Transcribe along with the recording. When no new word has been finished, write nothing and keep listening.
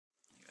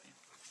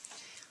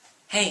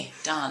Hey,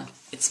 Don,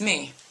 it's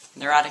me,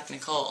 Neurotic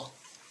Nicole.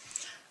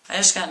 I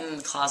just got in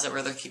the closet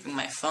where they're keeping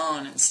my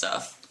phone and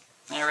stuff.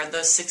 I read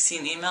those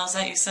 16 emails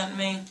that you sent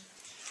me.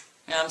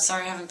 I'm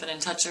sorry I haven't been in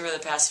touch over the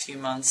past few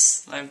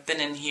months. I've been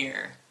in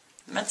here.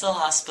 Mental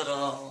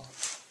hospital.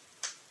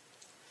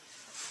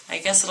 I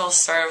guess it all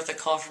started with a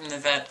call from the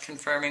vet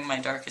confirming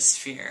my darkest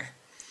fear.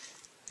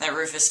 That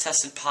Rufus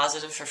tested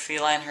positive for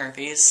feline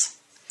herpes,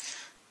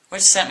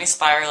 which sent me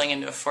spiraling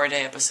into a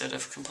 4-day episode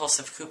of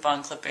compulsive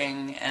coupon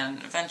clipping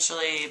and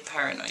eventually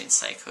paranoid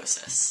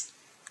psychosis.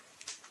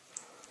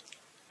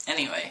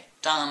 Anyway,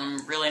 Don,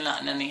 I'm really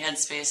not in any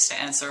headspace to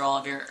answer all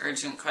of your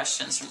urgent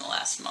questions from the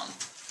last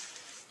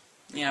month.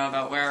 You know,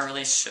 about where our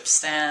relationship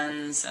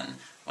stands and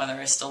whether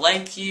I still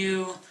like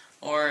you,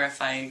 or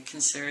if I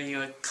consider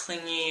you a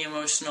clingy,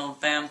 emotional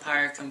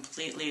vampire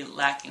completely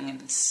lacking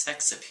in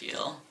sex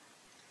appeal.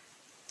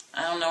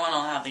 I don't know when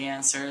I'll have the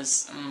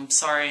answers. I'm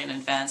sorry in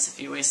advance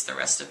if you waste the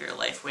rest of your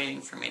life waiting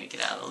for me to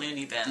get out of the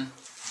loony bin.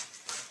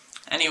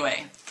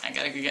 Anyway, I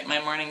gotta go get my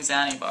morning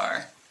Xanny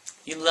bar.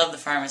 You love the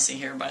pharmacy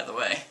here, by the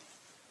way.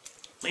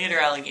 Later,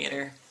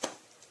 alligator.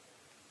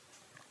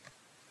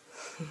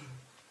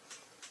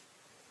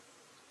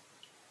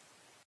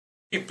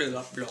 Beep,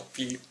 blah, blah,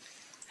 beep.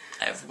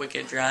 I have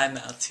wicked dry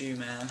mouth too,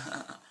 man.